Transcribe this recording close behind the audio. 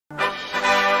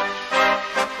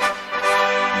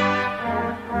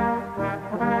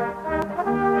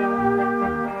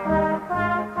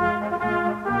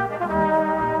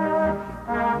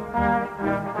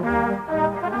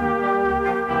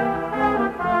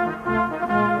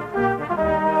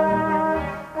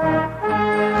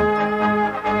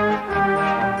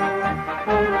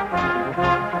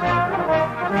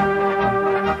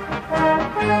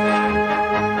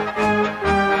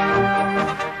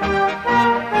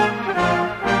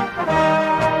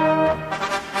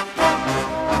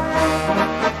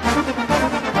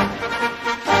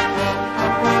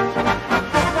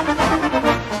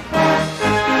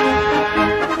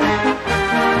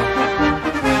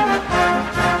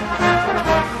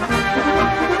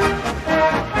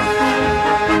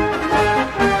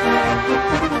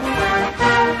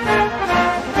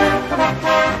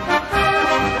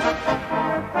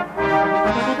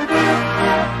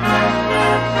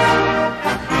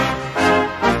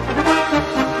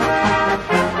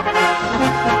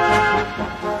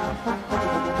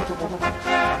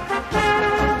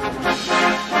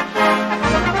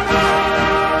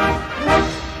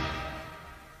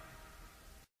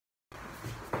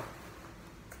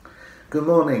Good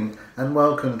morning and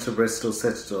welcome to Bristol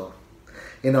Citadel.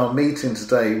 In our meeting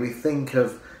today we think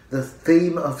of the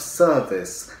theme of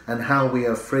service and how we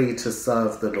are free to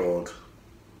serve the Lord.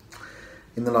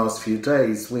 In the last few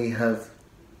days we have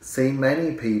seen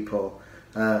many people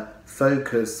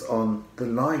focus on the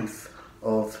life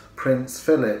of Prince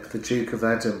Philip, the Duke of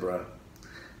Edinburgh,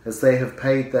 as they have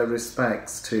paid their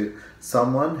respects to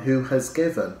someone who has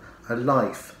given a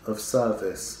life of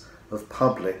service, of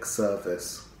public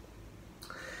service.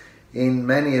 In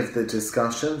many of the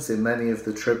discussions, in many of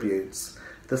the tributes,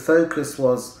 the focus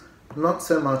was not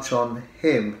so much on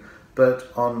him, but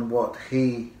on what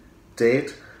he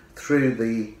did through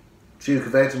the Duke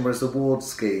of Edinburgh's award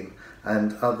scheme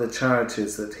and other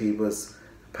charities that he was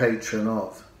patron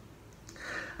of.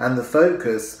 And the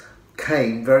focus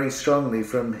came very strongly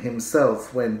from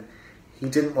himself when he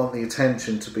didn't want the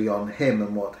attention to be on him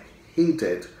and what he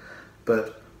did,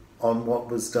 but on what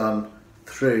was done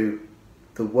through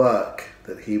the work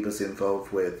that he was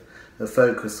involved with, a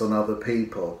focus on other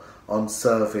people, on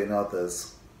serving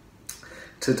others.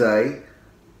 Today,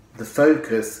 the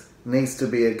focus needs to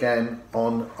be again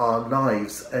on our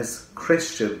lives as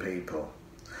Christian people.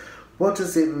 What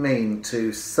does it mean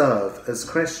to serve as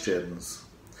Christians?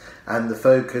 And the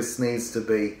focus needs to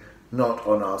be not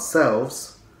on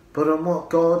ourselves, but on what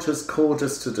God has called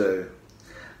us to do,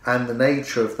 and the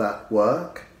nature of that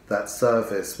work, that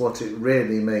service, what it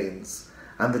really means,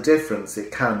 and the difference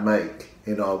it can make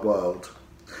in our world.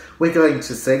 We're going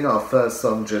to sing our first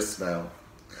song just now.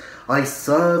 I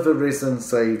serve a risen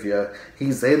Saviour,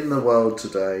 he's in the world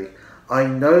today. I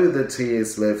know that he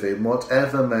is living,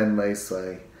 whatever men may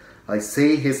say. I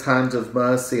see his hand of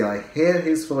mercy, I hear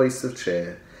his voice of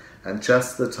cheer, and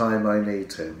just the time I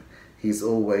need him, he's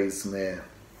always near.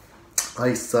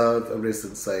 I serve a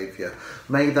risen Saviour.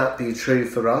 May that be true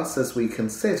for us as we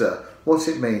consider what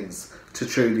it means to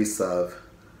truly serve.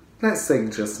 Let's sing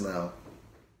just now.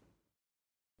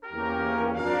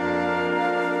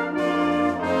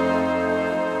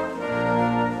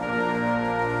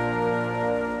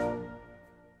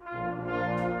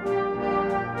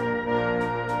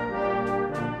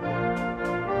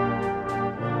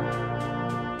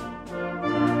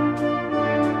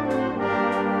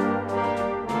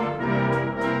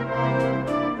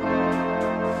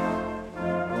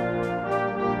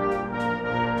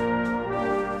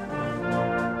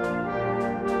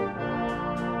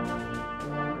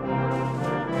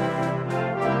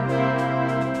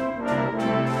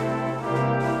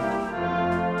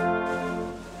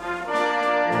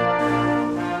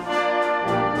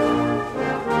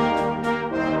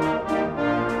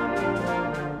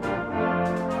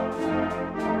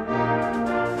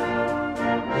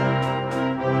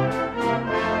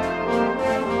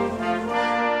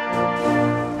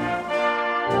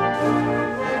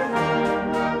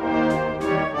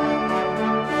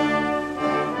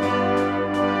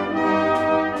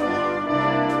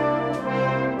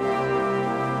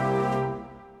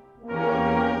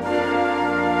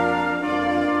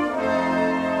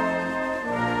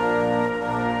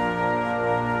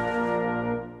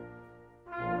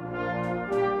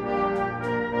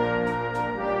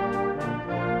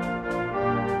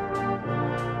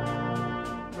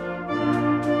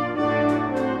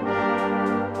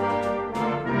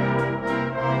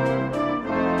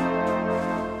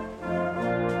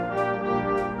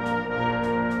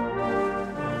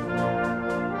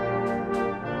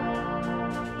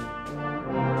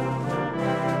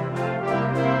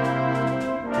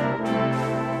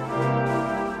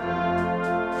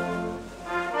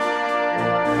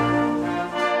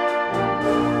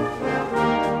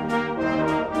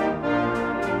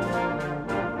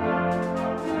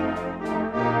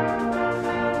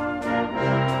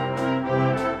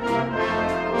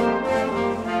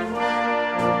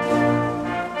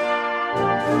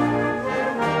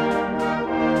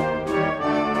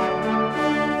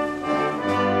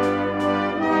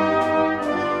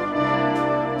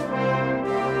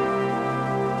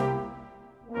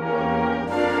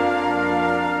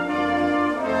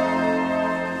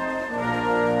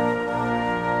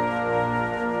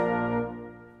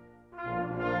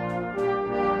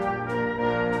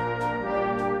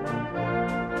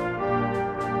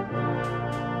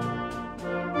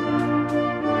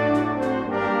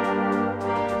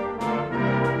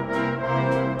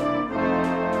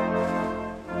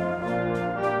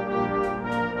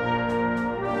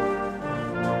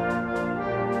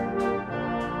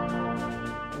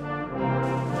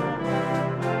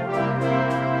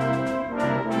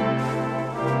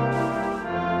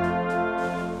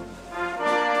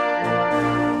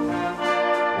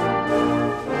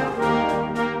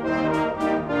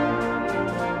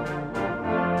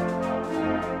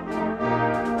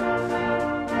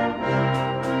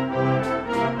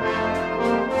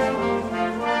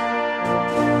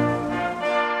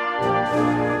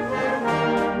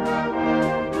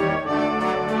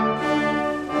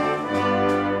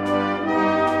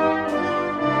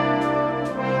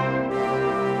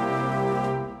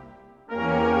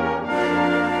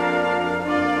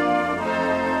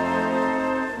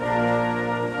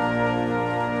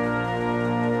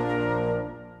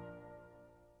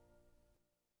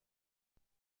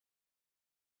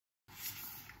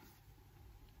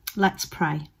 Let's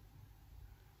pray.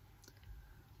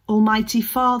 Almighty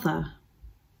Father,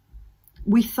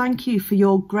 we thank you for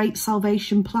your great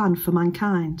salvation plan for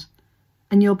mankind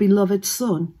and your beloved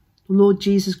Son, Lord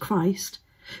Jesus Christ,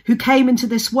 who came into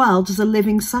this world as a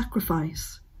living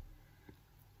sacrifice.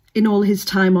 In all his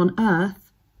time on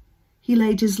earth, he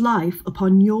laid his life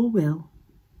upon your will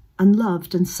and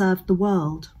loved and served the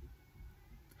world.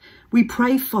 We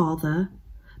pray, Father,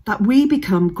 that we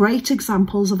become great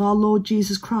examples of our Lord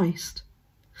Jesus Christ.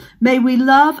 May we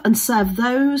love and serve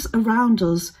those around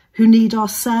us who need our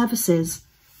services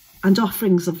and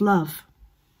offerings of love.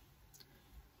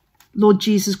 Lord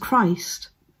Jesus Christ,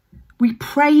 we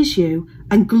praise you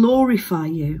and glorify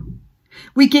you.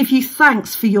 We give you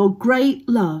thanks for your great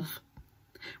love.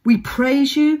 We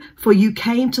praise you for you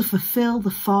came to fulfill the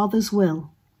Father's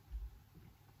will.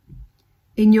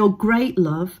 In your great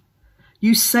love,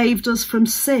 you saved us from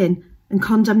sin and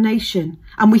condemnation,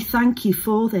 and we thank you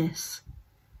for this.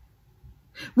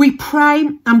 We pray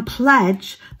and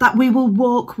pledge that we will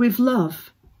walk with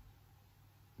love.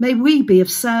 May we be of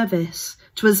service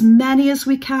to as many as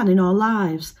we can in our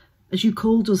lives as you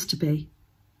called us to be,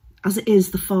 as it is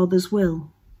the Father's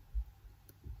will.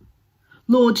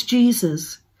 Lord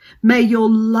Jesus, may your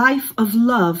life of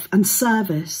love and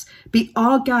service be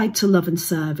our guide to love and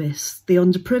service, the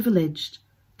underprivileged,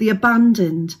 the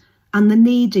abandoned, and the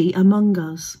needy among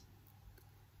us.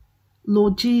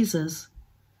 Lord Jesus,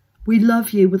 we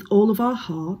love you with all of our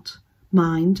heart,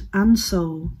 mind, and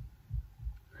soul.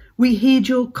 We heed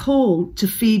your call to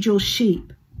feed your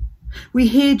sheep. We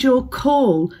heed your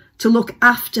call to look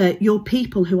after your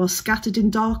people who are scattered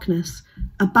in darkness,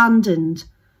 abandoned,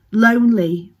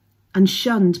 lonely, and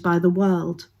shunned by the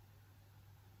world.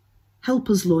 Help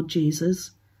us, Lord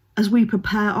Jesus, as we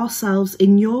prepare ourselves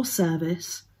in your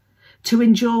service to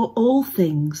endure all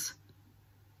things.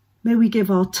 May we give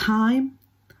our time,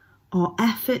 our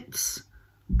efforts,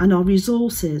 and our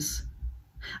resources,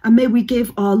 and may we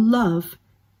give our love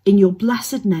in your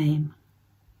blessed name.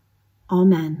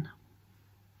 Amen.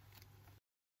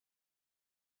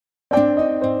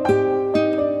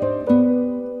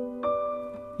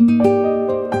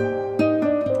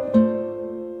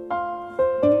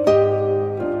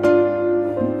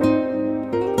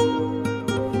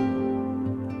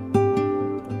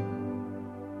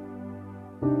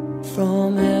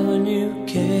 From heaven you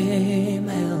came,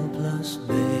 helpless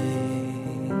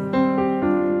babe,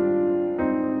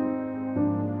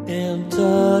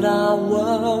 entered our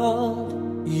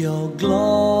world, your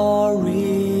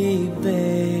glory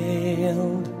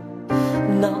veiled,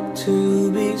 not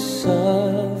to be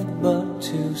served but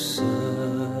to serve.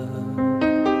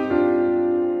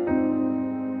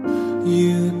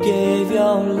 You gave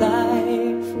your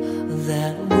life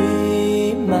that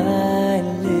we might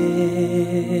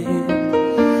live.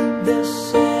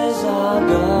 This is our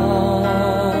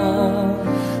God,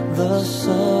 the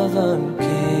servant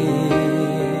King.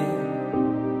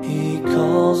 He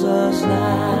calls us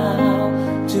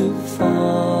now to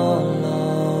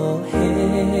follow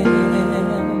him,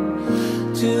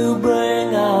 to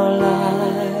bring our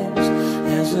lives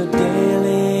as a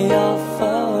daily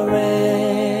offering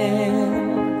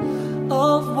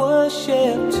of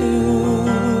worship to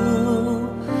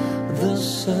the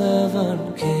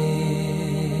servant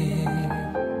King.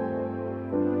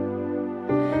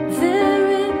 There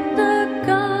in the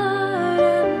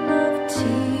garden of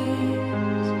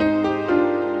tears,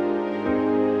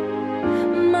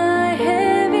 my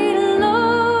heavy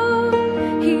load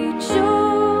he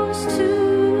chose to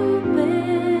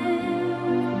bear.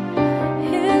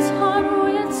 His heart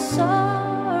with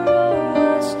sorrow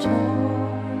was torn,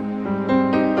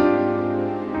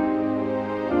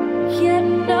 yet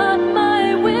not my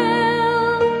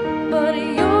will, but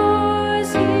yours,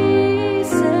 he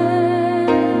said.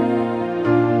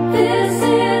 This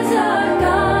is our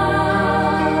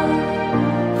God,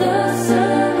 the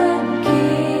servant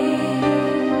King.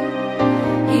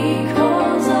 He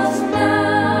calls us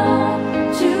now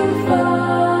to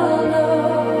follow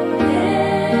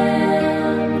him,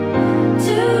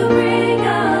 to bring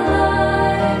our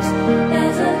lives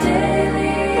as a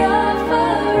daily offering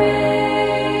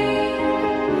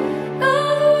of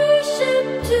worship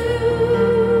to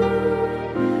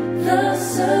the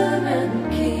servant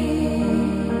King.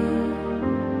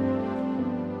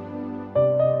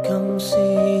 Come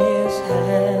see his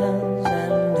hands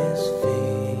and his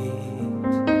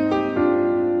feet,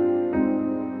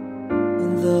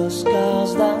 the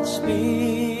scars that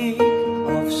speak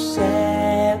of sacrifice,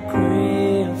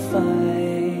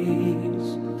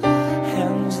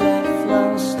 hands that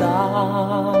flung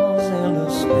stars into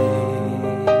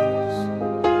space,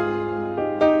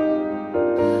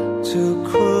 to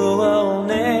cruel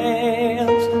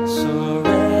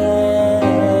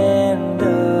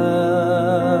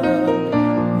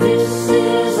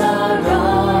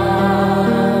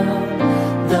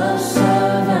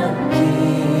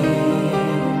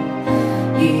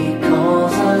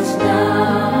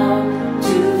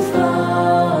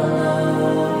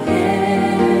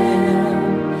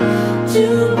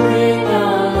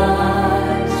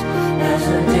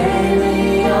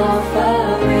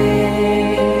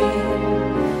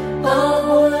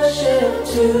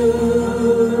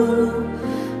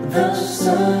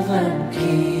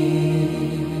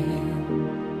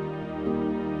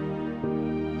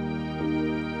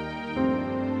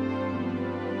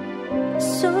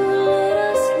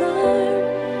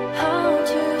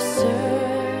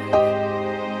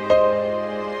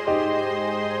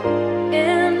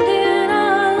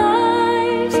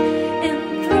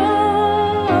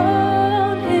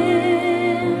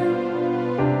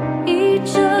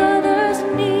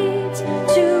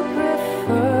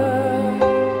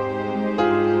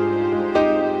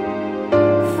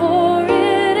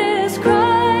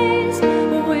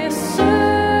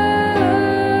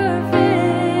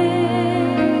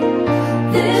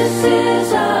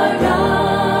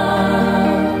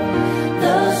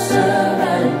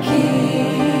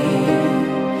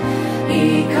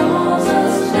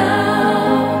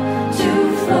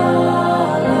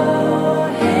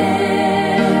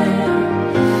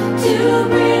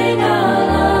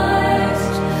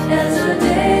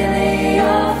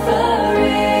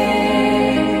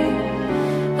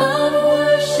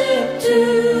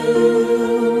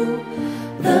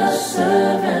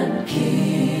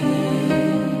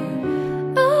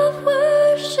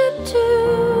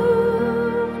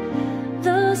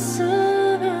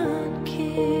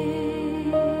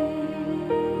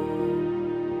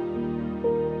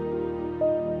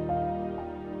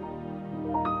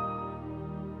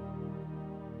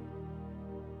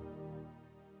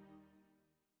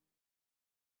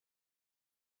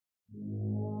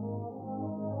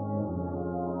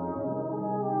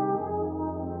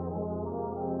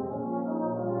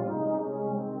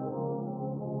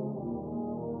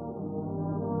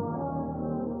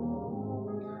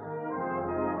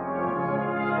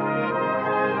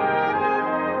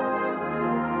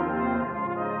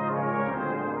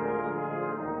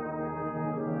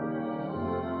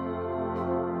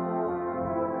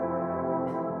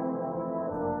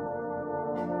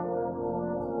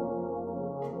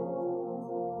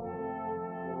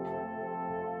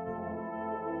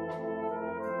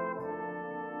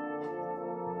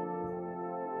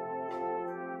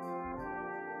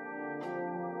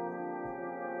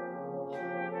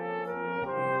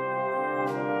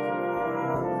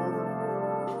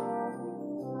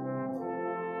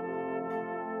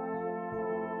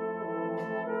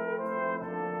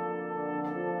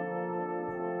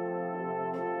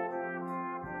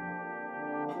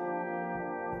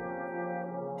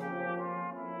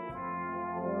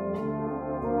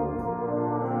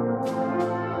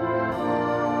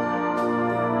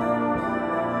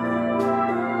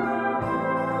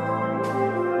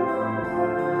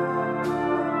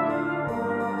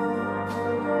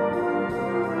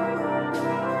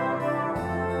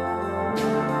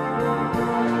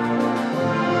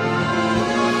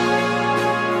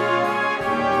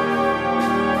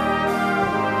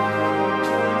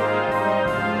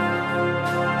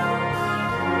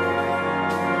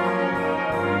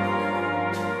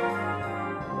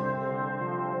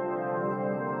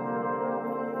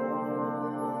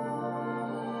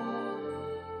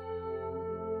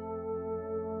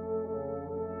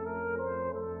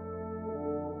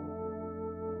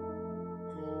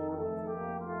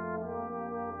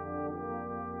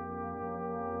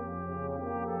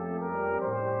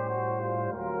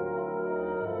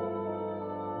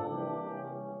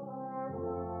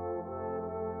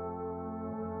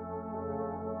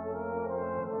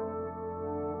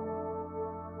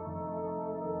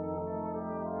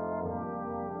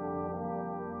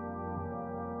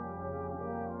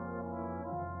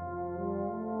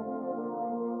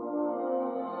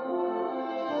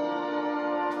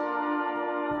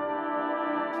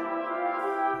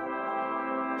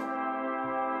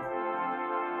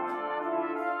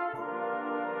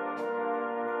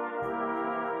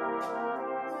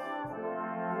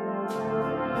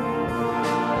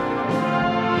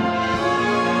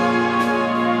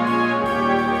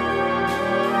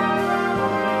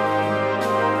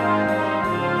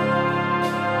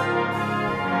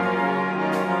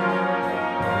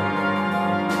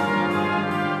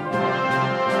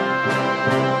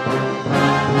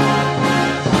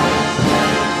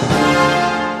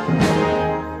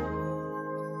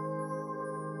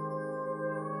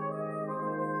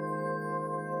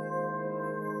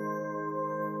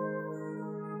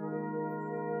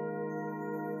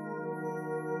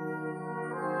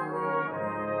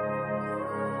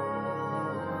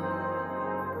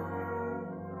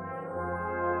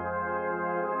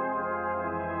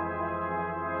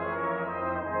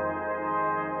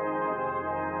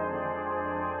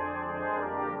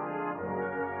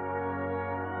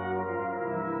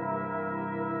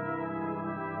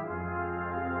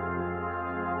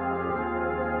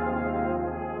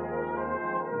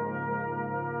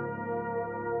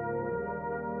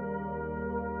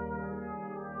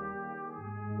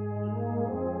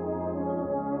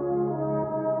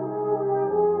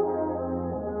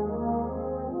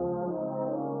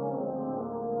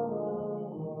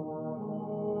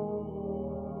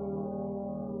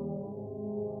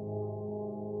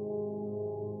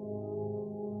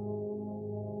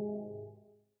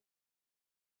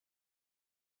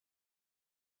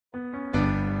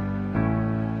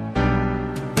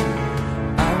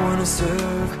to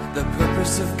serve the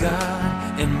purpose of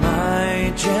God in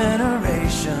my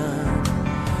generation.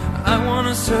 I want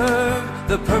to serve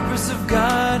the purpose of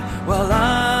God while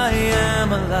I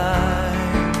am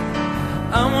alive.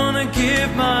 I want to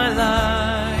give my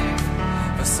life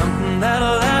for something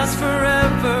that'll last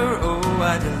forever. Oh,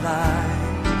 I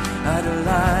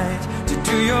delight to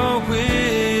do your will.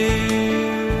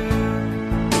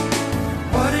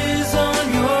 What is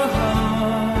on your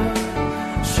heart?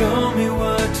 Show me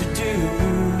what to do.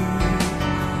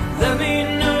 Let me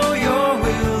know your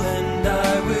will and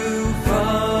I will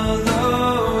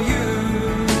follow you.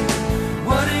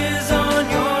 What is on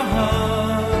your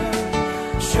heart?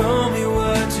 Show me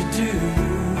what to do.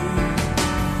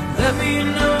 Let me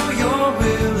know your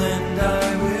will and I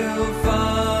will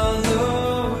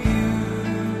follow you.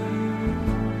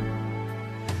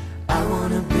 I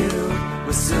want to build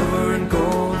with silver and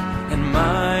gold in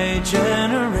my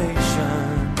generation.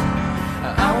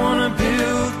 I want to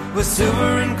build with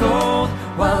silver and gold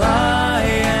while I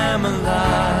am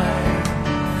alive.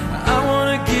 I want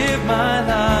to give my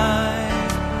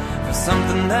life for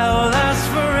something that'll last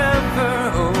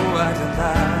forever. Oh, I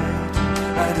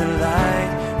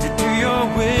delight to do your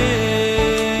will.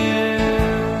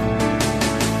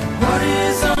 What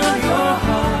is on your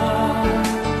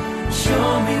heart? Show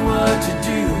me what to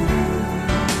do.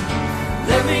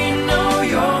 Let me know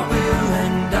your will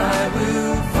and I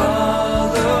will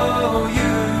follow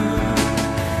you.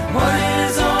 What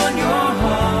is on your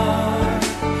heart?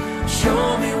 Show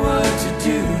me what to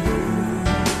do.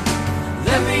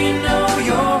 Let me know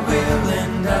your will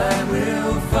and I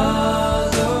will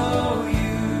follow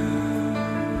you.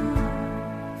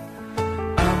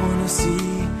 I want to see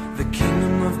the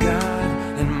kingdom of God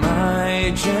in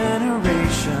my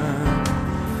generation.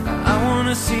 I want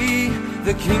to see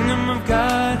the kingdom of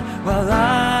God while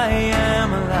I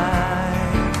am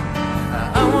alive.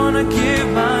 I want to give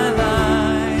my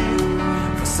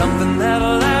life for something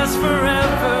that'll last forever.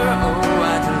 Oh,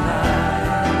 I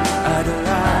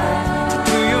delight to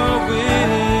do your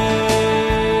will.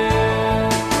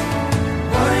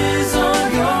 What is on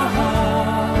your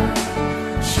heart?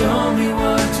 Show me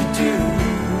what to do.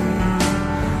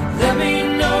 Let me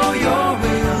know your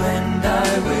will and I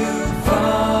will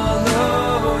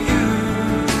follow you.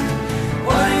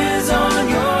 What is on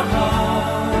your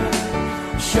heart?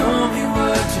 Show me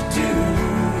what to do.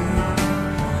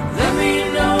 Let me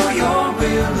know your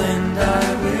will and I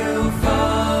will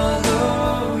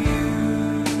follow you.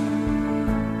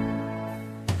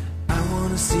 I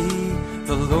want to see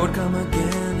the Lord come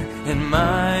again in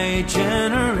my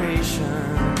generation.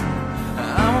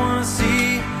 I want to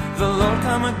see the Lord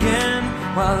come again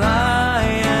while I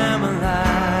am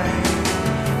alive.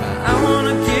 I want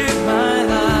to give my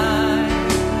life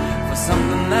for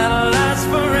something that'll last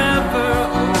forever.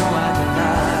 Oh, I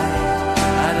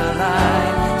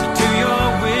delight to do your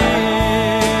will.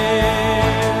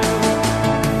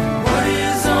 What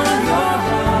is on your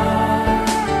heart?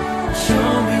 Show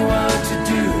me what to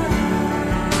do.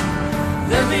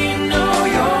 Let me know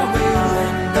your will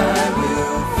and I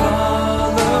will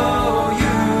follow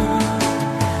you.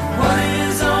 What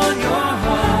is on your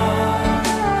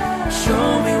heart? Show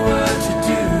me what to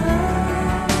do.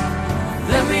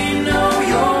 Let me know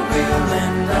your will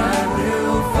and I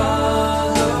will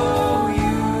follow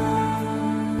you.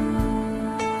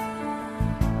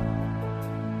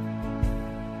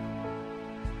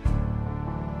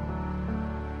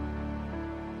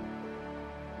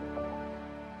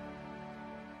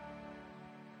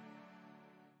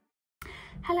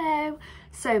 Hello.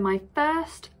 So my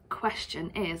first question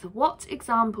is, what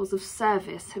examples of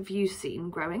service have you seen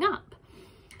growing up?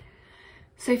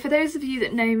 So for those of you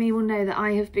that know me will know that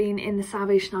I have been in the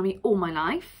Salvation Army all my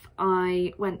life.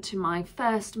 I went to my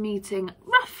first meeting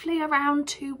roughly around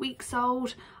 2 weeks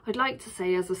old. I'd like to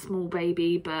say as a small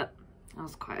baby, but I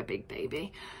was quite a big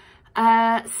baby.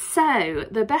 So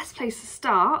the best place to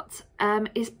start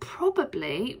is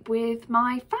probably with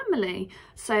my family.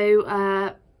 So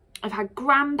I've had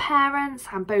grandparents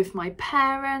and both my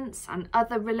parents and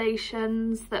other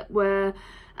relations that were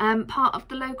part of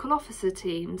the local officer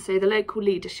team, so the local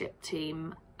leadership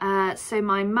team. So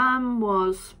my mum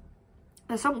was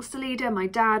the songster leader, my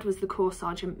dad was the corps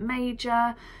sergeant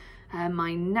major,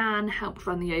 my nan helped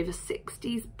run the over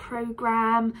 60s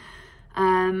programme.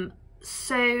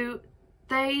 So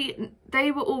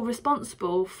they were all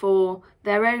responsible for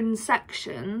their own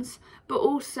sections, but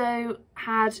also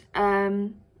had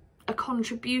a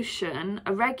contribution,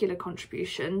 a regular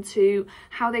contribution to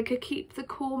how they could keep the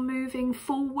corps moving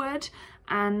forward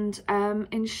and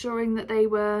ensuring that they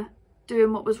were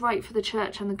doing what was right for the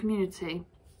church and the community.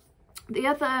 The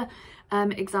other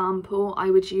example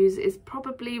I would use is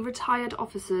probably retired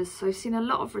officers. So I've seen a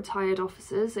lot of retired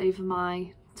officers over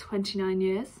my 29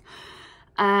 years,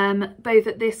 both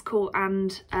at this corps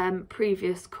and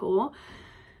previous corps.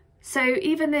 So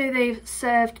even though they've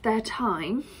served their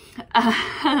time,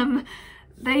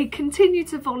 they continue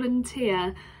to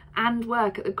volunteer and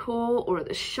work at the corps or at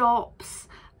the shops,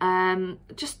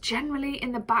 just generally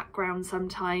in the background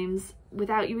sometimes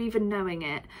without you even knowing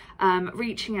it,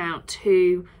 reaching out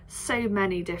to so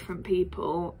many different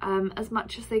people as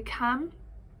much as they can.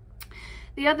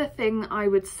 The other thing I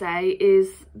would say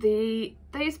is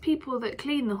those people that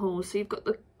clean the hall. So you've got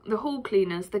the hall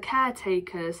cleaners, the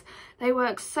caretakers. They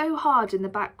work so hard in the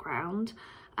background,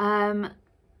 and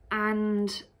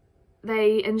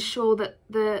they ensure that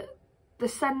the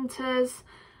centres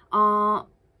are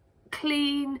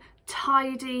clean,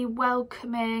 tidy,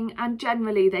 welcoming, and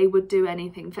generally they would do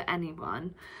anything for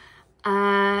anyone.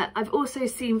 I've also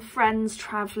seen friends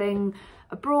travelling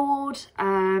abroad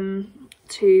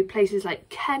to places like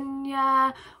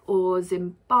Kenya or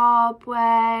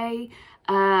Zimbabwe,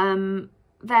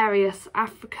 various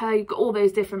Africa. You've got all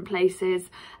those different places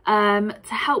to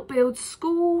help build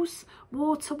schools,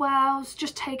 water wells,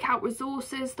 just take out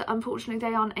resources that unfortunately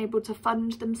they aren't able to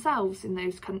fund themselves in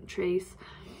those countries.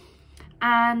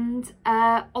 And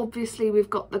obviously we've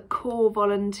got the core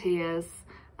volunteers,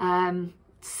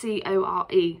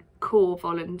 C-O-R-E, core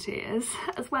volunteers,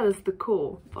 as well as the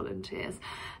core volunteers,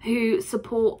 who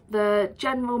support the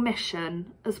general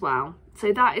mission as well.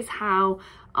 So that is how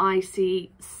I've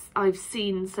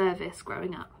seen service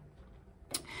growing up.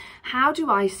 How do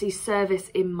I see service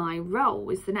in my role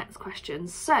is the next question.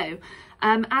 So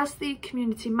as the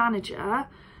community manager,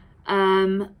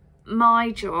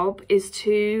 my job is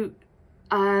to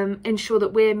ensure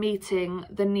that we're meeting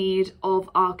the need of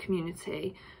our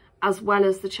community as well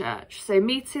as the church. So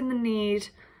meeting the need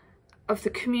of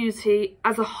the community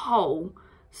as a whole.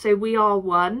 So we are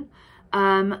one.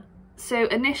 So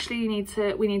initially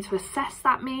we need to assess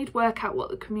that need, work out what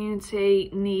the community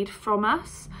need from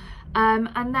us,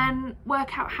 and then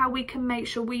work out how we can make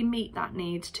sure we meet that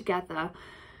need together,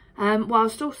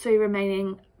 whilst also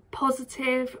remaining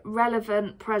positive,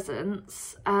 relevant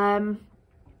presence, and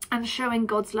showing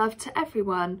God's love to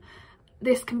everyone.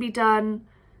 This can be done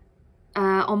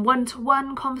on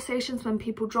one-to-one conversations when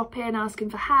people drop in asking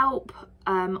for help,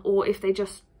 or if they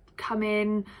just come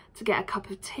in to get a cup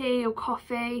of tea or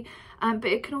coffee, but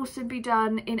it can also be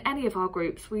done in any of our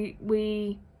groups.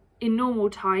 We in normal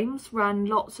times run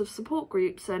lots of support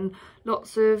groups and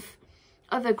lots of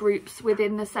other groups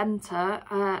within the centre,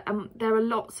 and there are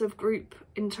lots of group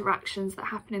interactions that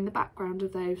happen in the background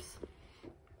of those.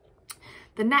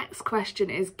 The next question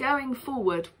is, going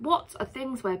forward, what are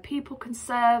things where people can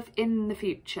serve in the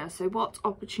future? So what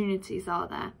opportunities are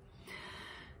there?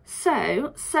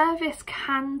 So service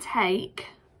can take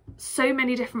so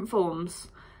many different forms.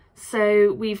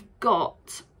 So we've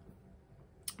got,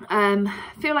 I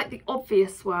feel like the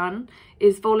obvious one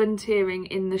is volunteering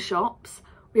in the shops.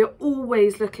 We are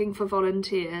always looking for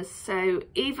volunteers. So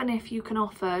even if you can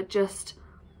offer just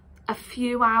a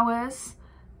few hours,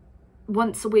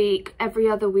 once a week, every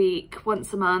other week,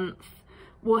 once a month,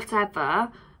 whatever,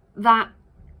 that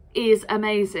is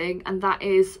amazing, and that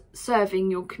is serving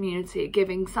your community,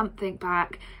 giving something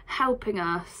back, helping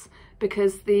us,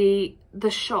 because the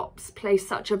shops play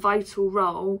such a vital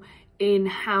role in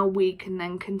how we can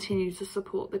then continue to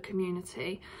support the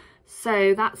community.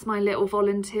 So that's my little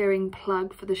volunteering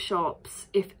plug for the shops.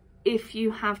 If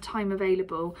you have time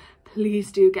available,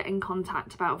 please do get in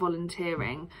contact about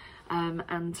volunteering,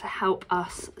 and to help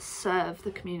us serve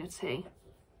the community.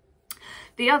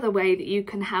 The other way that you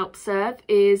can help serve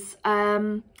is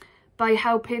by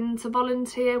helping to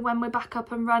volunteer when we're back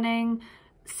up and running,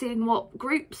 seeing what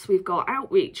groups we've got,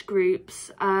 outreach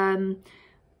groups,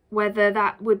 whether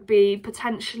that would be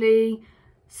potentially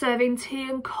serving tea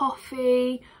and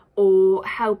coffee, or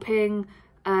helping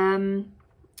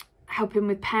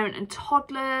with parent and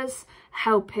toddlers,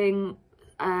 helping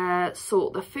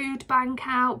sort the food bank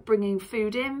out, bringing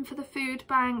food in for the food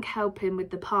bank, helping with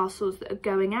the parcels that are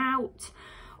going out,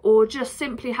 or just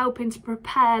simply helping to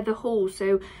prepare the hall.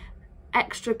 So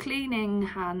extra cleaning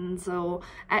hands, or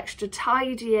extra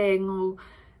tidying, or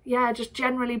yeah, just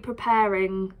generally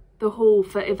preparing the hall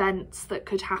for events that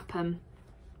could happen.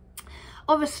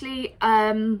 Obviously,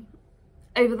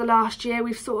 over the last year,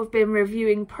 we've sort of been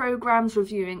reviewing programmes,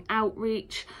 reviewing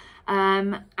outreach,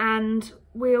 and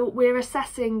we're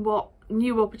assessing what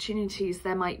new opportunities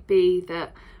there might be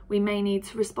that we may need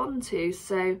to respond to.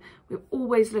 So we're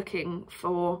always looking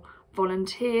for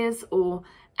volunteers or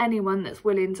anyone that's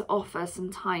willing to offer some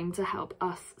time to help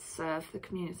us serve the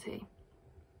community.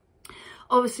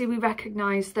 Obviously, we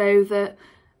recognise though that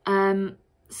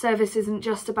service isn't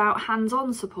just about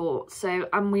hands-on support,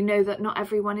 and we know that not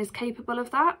everyone is capable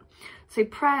of that. So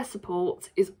prayer support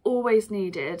is always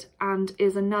needed and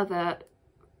is another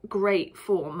great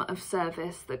form of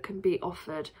service that can be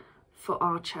offered for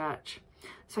our church.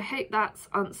 So I hope that's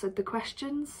answered the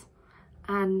questions.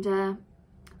 And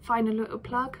final little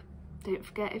plug, don't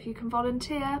forget, if you can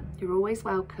volunteer, you're always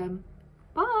welcome.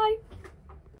 Bye.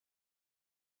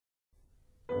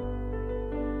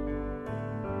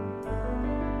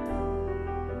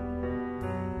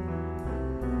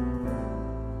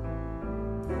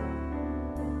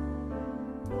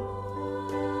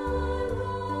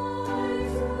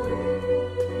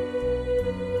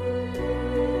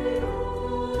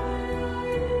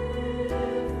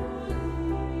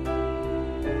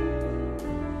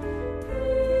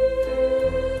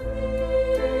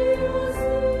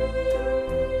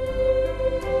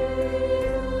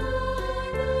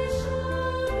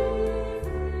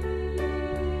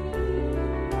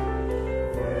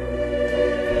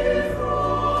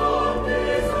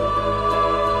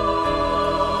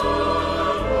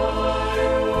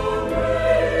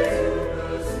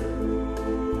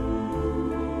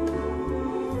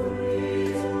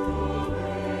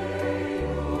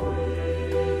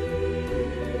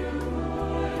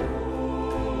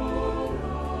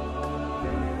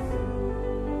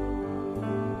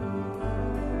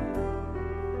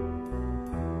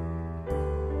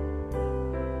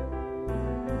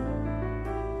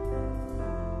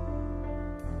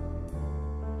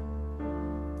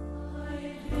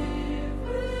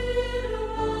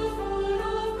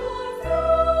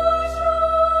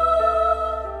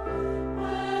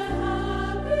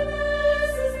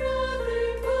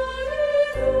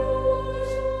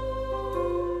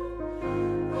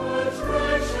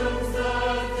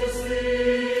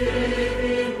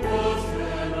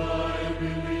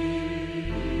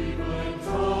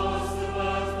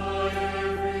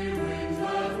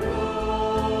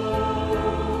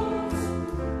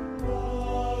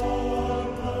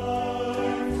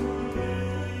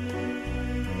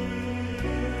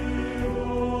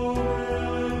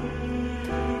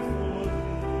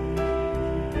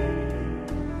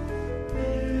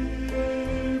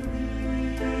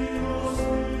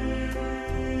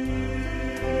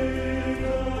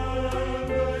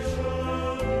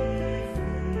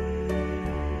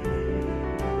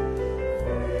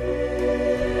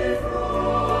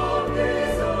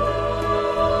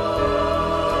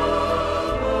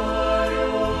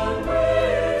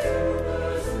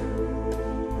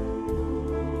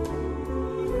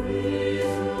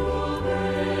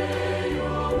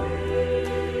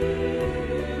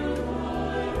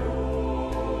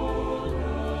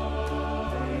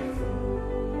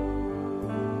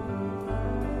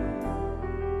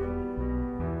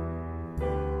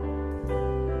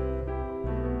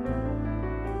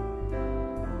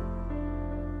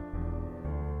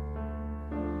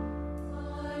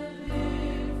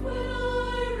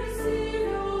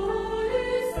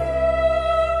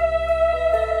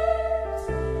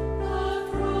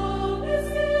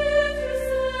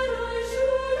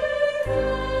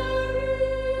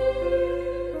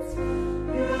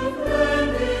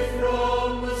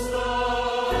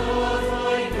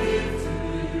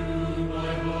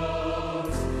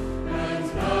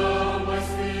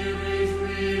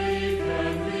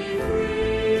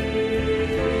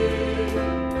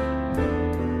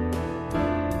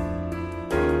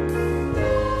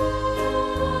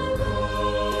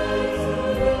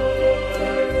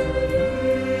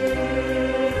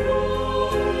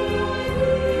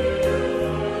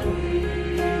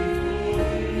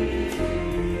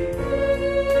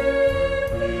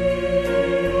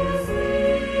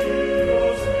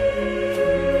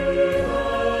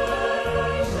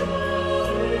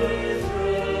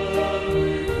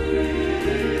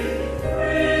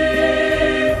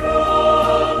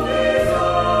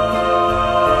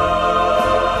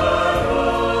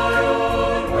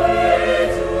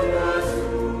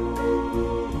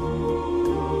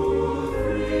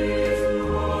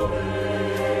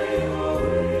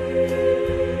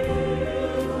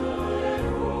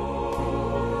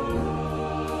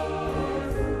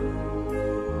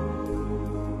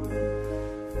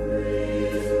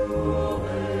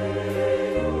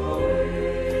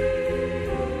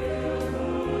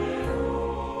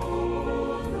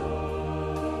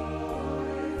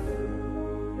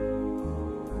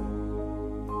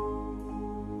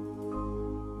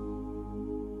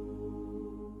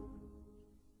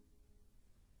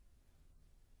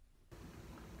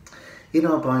 In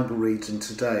our Bible reading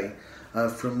today,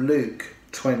 from Luke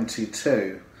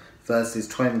 22, verses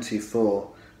 24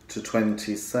 to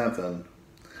 27,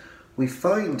 we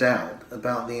find out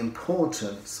about the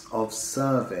importance of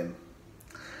serving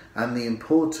and the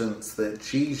importance that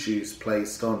Jesus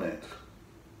placed on it.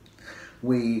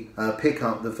 We pick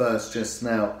up the verse just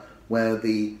now where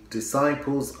the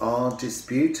disciples are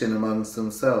disputing amongst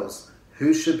themselves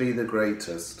who should be the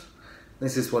greatest.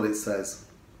 This is what it says.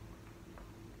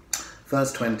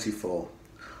 Verse 24.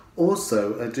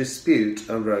 Also a dispute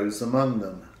arose among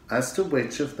them as to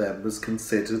which of them was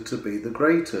considered to be the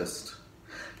greatest.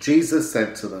 Jesus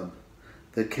said to them,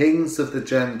 "The kings of the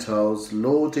Gentiles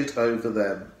lord it over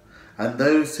them, and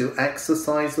those who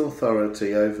exercise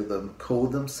authority over them call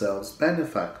themselves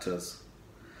benefactors.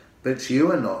 But you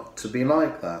are not to be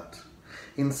like that.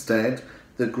 Instead,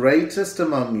 the greatest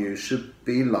among you should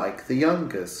be like the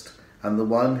youngest, and the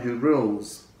one who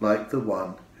rules like the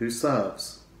one who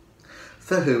serves.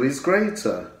 For who is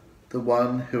greater, the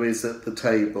one who is at the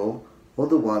table or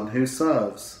the one who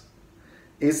serves?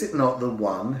 Is it not the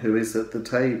one who is at the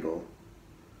table?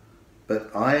 But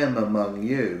I am among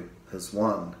you as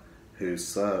one who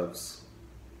serves."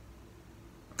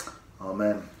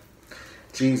 Amen.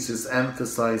 Jesus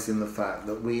emphasizing the fact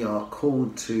that we are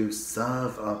called to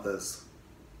serve others.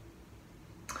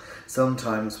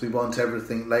 Sometimes we want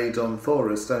everything laid on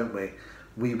for us, don't we?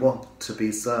 We want to be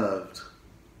served.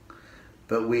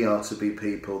 But we are to be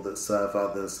people that serve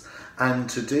others, and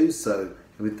to do so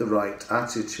with the right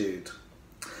attitude.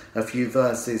 A few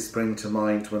verses spring to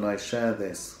mind when I share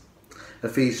this.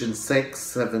 Ephesians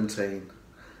 6:17.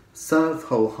 Serve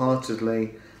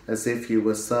wholeheartedly as if you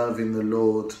were serving the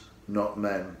Lord, not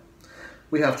men.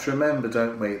 We have to remember,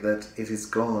 don't we, that it is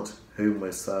God whom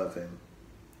we're serving.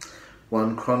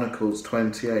 1 Chronicles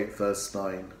 28 verse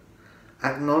 9.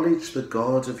 Acknowledge the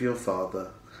God of your father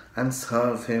and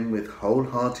serve him with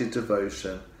wholehearted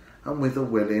devotion and with a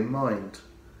willing mind.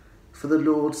 For the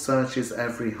Lord searches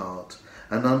every heart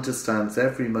and understands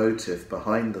every motive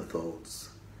behind the thoughts.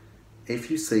 If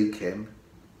you seek him,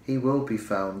 he will be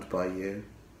found by you.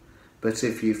 But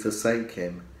if you forsake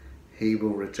him, he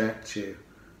will reject you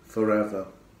forever.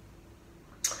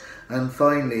 And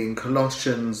finally, in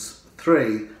Colossians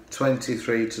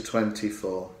 3:23 to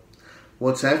 24,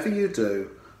 whatever you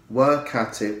do, work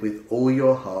at it with all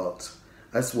your heart,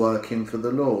 as working for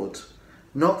the Lord,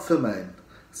 not for men,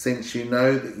 since you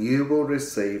know that you will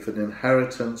receive an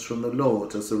inheritance from the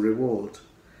Lord as a reward.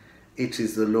 It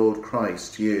is the Lord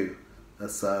Christ you are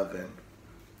serving.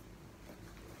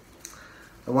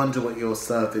 I wonder what your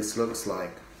service looks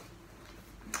like.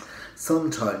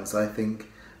 Sometimes I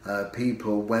think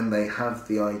people, when they have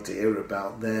the idea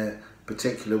about their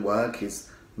particular work is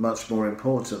much more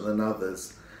important than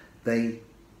others, they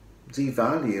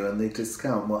devalue and they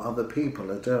discount what other people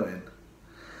are doing.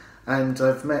 And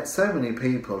I've met so many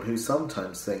people who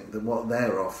sometimes think that what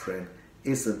they're offering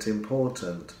isn't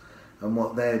important and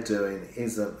what they're doing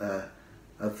isn't a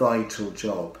vital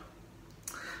job.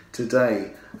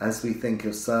 Today, as we think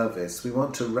of service, we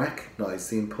want to recognise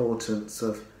the importance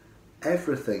of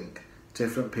everything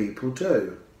different people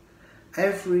do.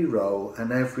 Every role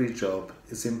and every job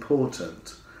is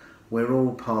important. We're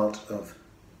all part of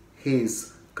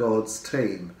God's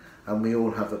team, and we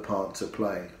all have a part to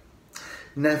play.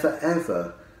 Never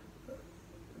ever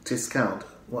discount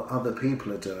what other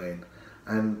people are doing,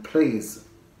 and please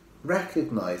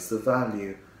recognise the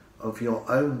value of your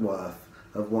own worth,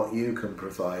 of what you can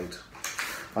provide.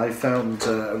 I found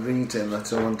a reading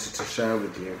that I wanted to share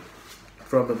with you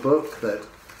from a book that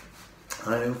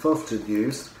I have often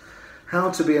used, How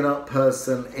to Be an Up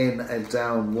Person in a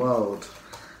Down World.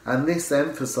 And this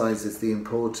emphasises the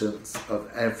importance of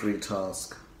every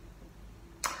task.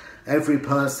 Every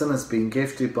person has been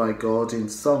gifted by God in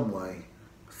some way.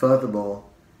 Furthermore,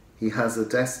 he has a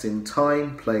destined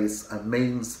time, place and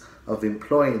means of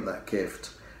employing that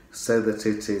gift so that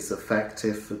it is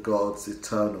effective for God's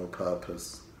eternal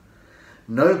purpose.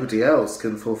 Nobody else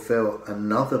can fulfill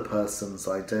another person's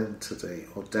identity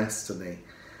or destiny.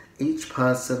 Each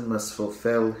person must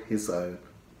fulfill his own.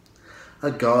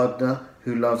 A gardener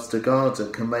who loves to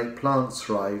garden can make plants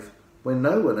thrive when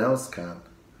no one else can.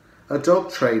 A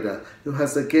dog trainer who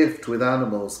has a gift with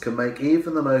animals can make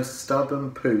even the most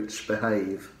stubborn pooch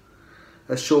behave.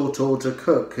 A short order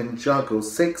cook can juggle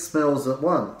 6 meals at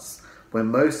once when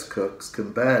most cooks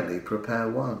can barely prepare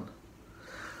one.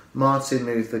 Martin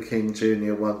Luther King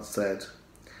Jr. once said,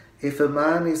 "If a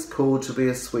man is called to be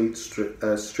a street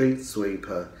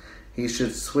sweeper, he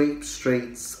should sweep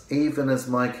streets even as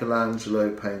Michelangelo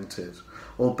painted,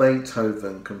 or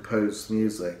Beethoven composed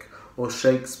music, or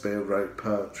Shakespeare wrote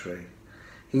poetry.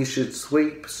 He should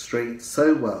sweep streets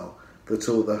so well that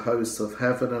all the hosts of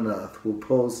heaven and earth will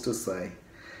pause to say,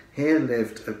 "Here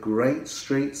lived a great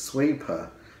street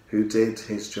sweeper who did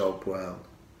his job well."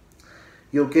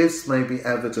 Your gifts may be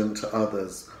evident to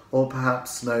others, or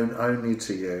perhaps known only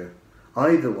to you.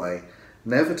 Either way,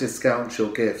 never discount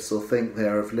your gifts or think they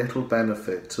are of little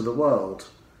benefit to the world.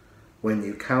 When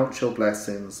you count your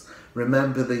blessings,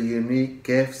 remember the unique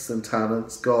gifts and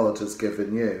talents God has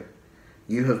given you.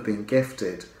 You have been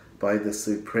gifted by the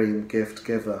supreme gift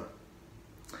giver.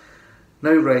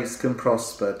 No race can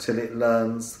prosper till it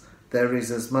learns there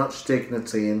is as much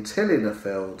dignity in tilling a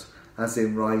field as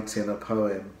in writing a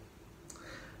poem.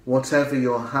 Whatever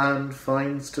your hand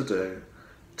finds to do,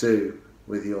 do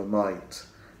with your might.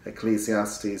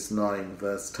 Ecclesiastes 9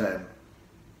 verse 10.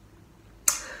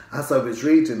 As I was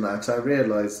reading that, I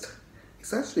realised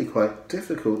it's actually quite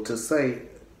difficult to say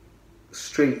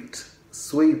street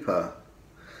sweeper,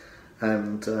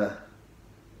 and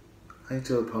I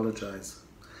do apologise.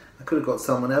 I could have got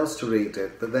someone else to read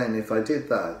it, but then if I did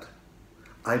that,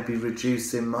 I'd be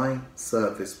reducing my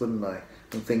service, wouldn't I?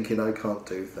 And thinking I can't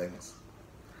do things.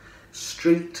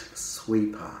 Street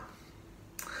sweeper.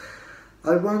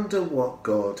 I wonder what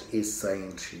God is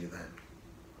saying to you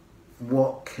then.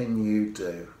 What can you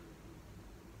do?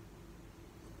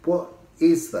 What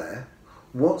is there?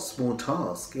 What small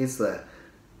task is there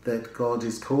that God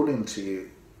is calling to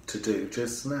you to do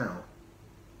just now?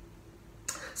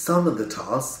 Some of the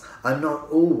tasks are not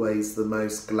always the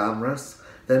most glamorous,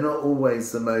 they're not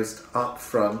always the most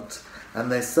upfront,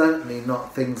 and they're certainly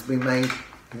not things we may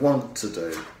want to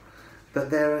do. But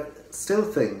there are still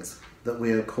things that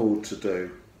we are called to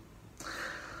do.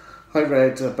 I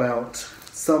read about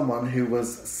someone who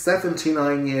was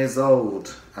 79 years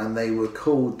old and they were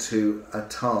called to a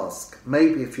task.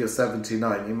 Maybe if you're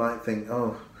 79, you might think,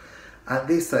 oh, at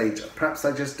this age, perhaps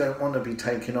I just don't want to be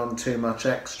taking on too much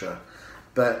extra.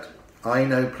 But I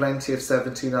know plenty of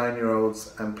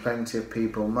 79-year-olds and plenty of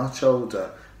people much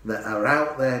older that are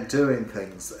out there doing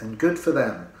things, and good for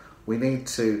them. We need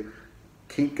to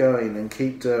keep going and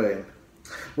keep doing.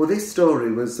 Well, this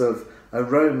story was of a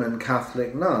Roman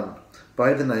Catholic nun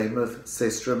by the name of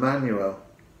Sister Emmanuel.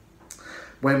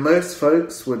 When most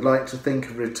folks would like to think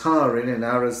of retiring in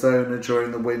Arizona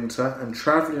during the winter and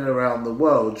travelling around the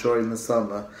world during the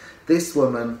summer, this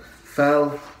woman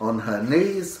fell on her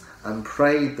knees and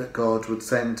prayed that God would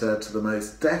send her to the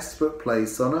most desperate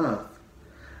place on earth.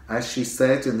 As she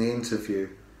said in the interview,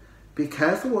 "Be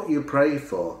careful what you pray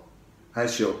for,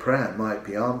 as your prayer might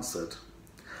be answered."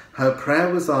 Her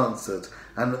prayer was answered,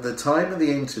 and at the time of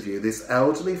the interview, this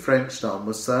elderly French nun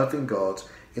was serving God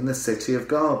in the city of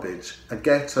Garbage, a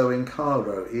ghetto in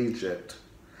Cairo, Egypt.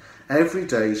 Every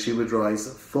day she would rise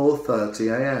at 4:30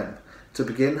 a.m. to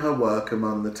begin her work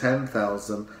among the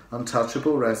 10,000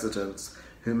 untouchable residents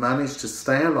who managed to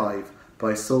stay alive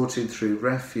by sorting through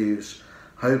refuse,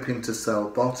 hoping to sell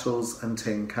bottles and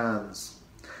tin cans.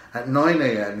 At 9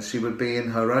 a.m. she would be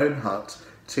in her own hut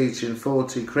teaching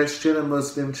 40 Christian and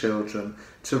Muslim children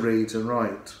to read and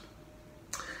write.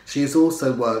 She has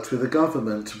also worked with the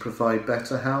government to provide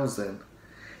better housing.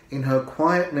 In her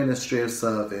quiet ministry of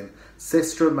serving,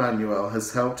 Sister Emmanuel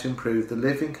has helped improve the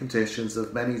living conditions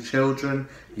of many children,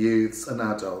 youths and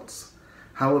adults.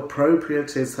 How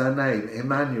appropriate is her name,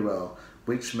 Emmanuel,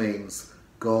 which means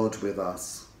God with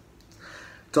us.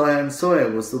 Diane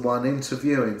Sawyer was the one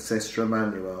interviewing Sister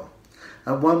Emmanuel.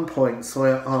 At one point,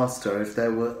 Sawyer asked her if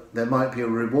there might be a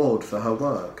reward for her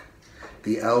work.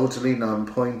 The elderly nun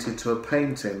pointed to a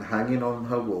painting hanging on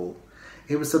her wall.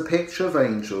 It was a picture of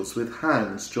angels with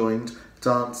hands joined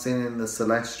dancing in the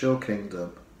celestial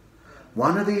kingdom.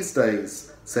 "One of these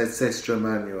days," said Sister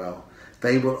Emmanuel,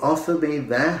 "they will offer me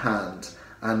their hand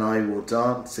and I will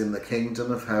dance in the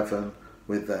kingdom of heaven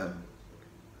with them."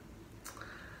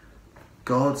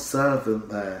 God's servant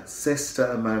there,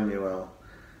 Sister Emmanuel,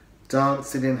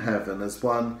 dancing in heaven as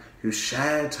one who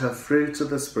shared her fruit of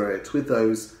the Spirit with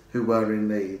those who were in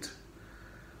need.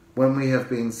 When we have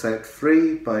been set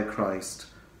free by Christ,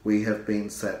 we have been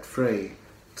set free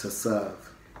to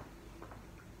serve.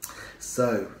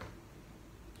 So,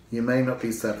 you may not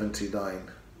be 79.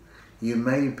 You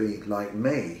may be, like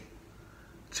me,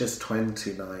 just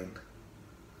 29.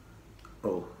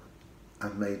 Oh,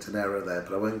 I've made an error there,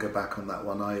 but I won't go back on that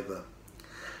one either.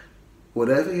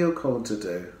 Whatever you're called to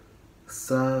do,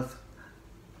 serving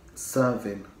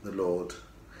the Lord.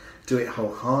 Do it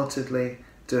wholeheartedly,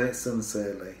 do it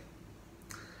sincerely.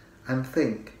 And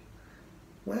think,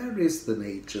 where is the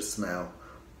need just now?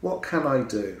 What can I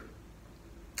do?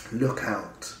 Look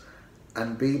out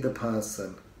and be the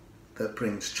person that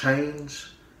brings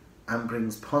change and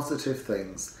brings positive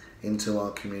things into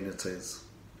our communities.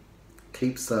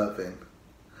 Keep serving.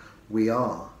 We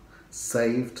are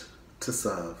saved to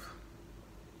serve.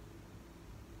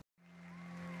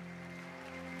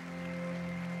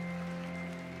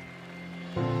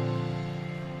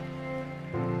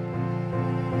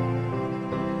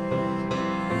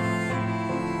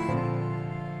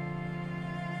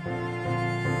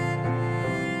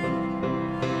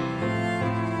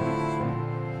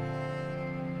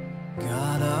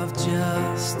 God of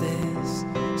justice,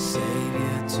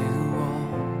 Saviour to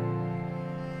all,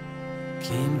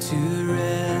 came to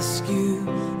rescue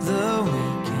the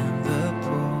weak and the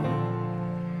poor,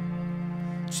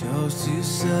 chose to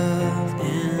serve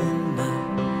and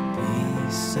not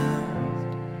be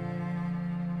served.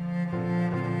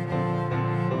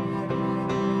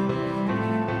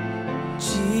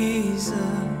 Jesus,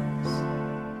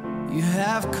 you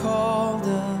have called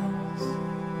us.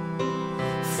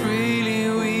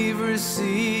 Freely we've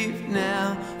received,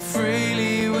 now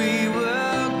freely we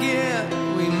will give.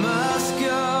 We must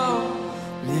go,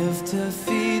 live to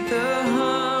feed the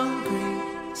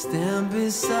hungry, stand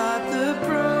beside the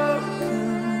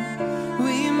broken.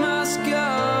 We must go,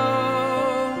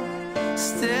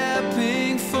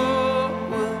 stepping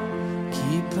forward,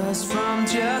 keep us from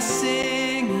just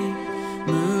singing,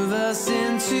 move us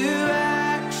into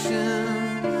action.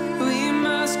 We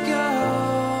must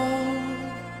go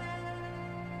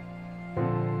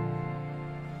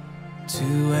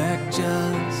to act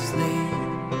justly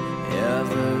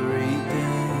every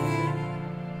day,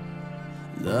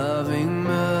 loving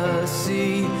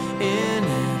mercy in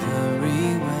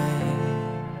every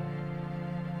way,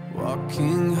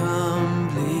 walking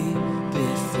humbly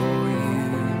before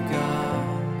you,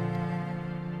 God.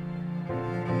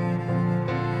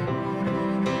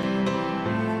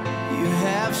 You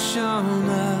have shown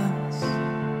us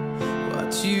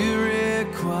what you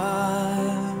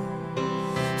require.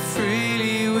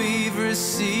 Freely we've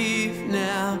received,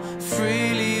 now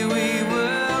freely we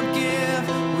will give.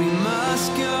 We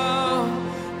must go,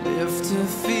 live to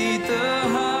feed the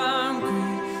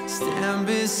hungry, stand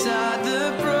beside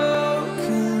the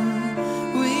broken.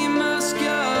 We must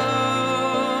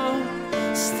go,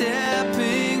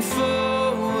 stepping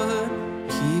forward,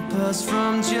 keep us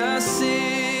from just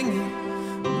singing,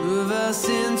 move us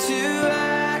into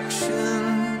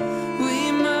action.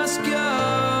 We must go.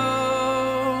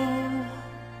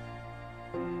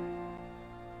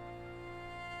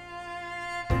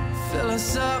 Fill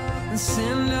us up and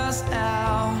send us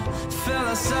out. Fill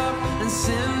us up and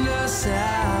send us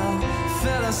out.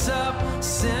 Fill us up,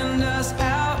 send us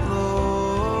out,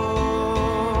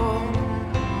 Lord.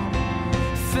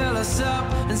 Fill us up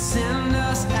and send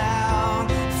us out.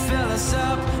 Fill us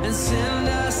up and send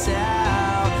us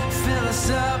out. Fill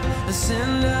us up and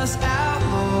send us out,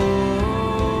 Lord.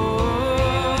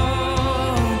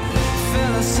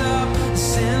 Fill us up and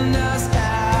send us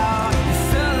out.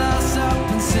 Fill us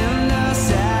up and send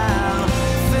us out.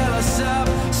 Fill us up,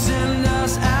 send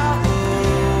us out, Lord.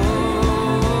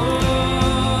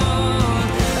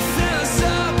 Fill us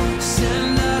up,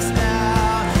 send us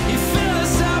out. You fill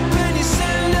us up and you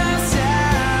send us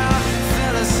out.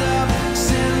 Fill us up,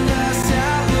 send us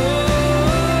out,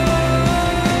 Lord.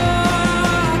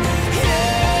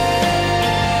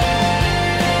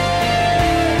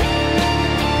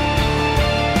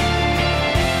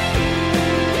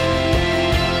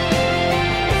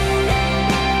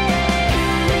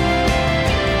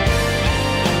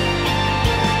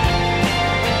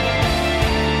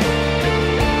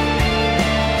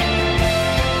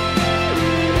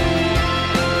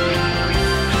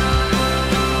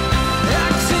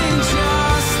 Acting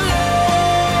justly,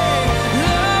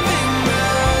 loving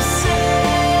mercy.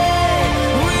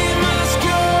 We must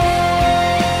go,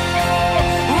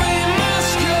 we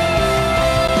must go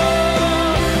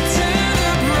to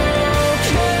the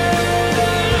broken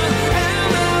and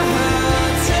the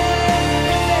hurting.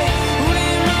 We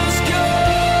must go,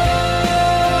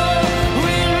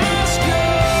 we must go.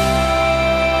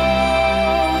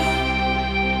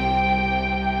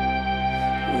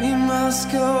 We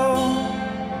must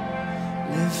go,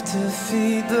 live to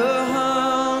feed the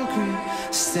hungry,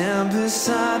 stand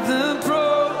beside the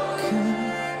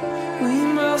broken. We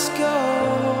must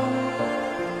go,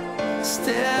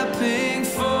 stepping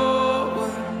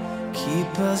forward,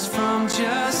 keep us from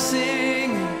just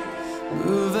singing,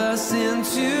 move us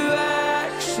into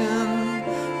action.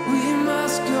 We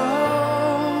must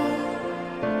go,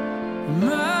 we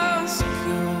must go.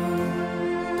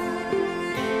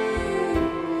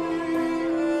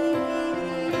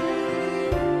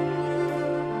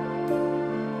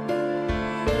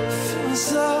 Fill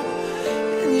us up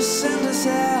and you send us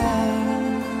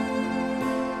out.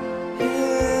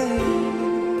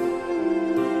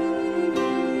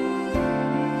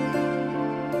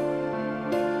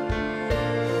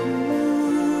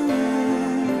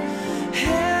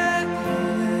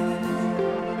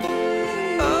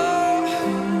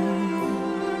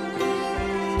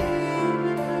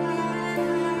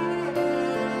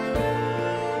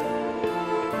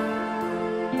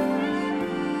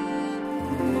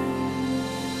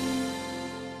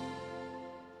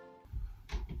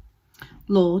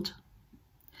 Lord,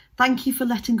 thank you for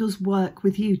letting us work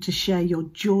with you to share your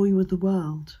joy with the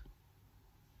world.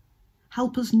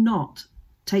 Help us not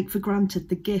take for granted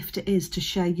the gift it is to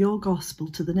share your gospel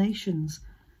to the nations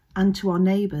and to our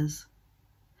neighbours.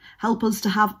 Help us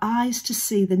to have eyes to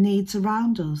see the needs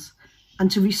around us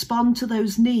and to respond to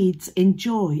those needs in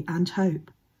joy and hope.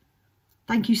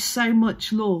 Thank you so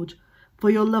much, Lord, for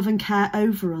your love and care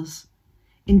over us.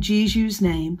 In Jesus'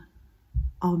 name,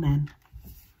 amen.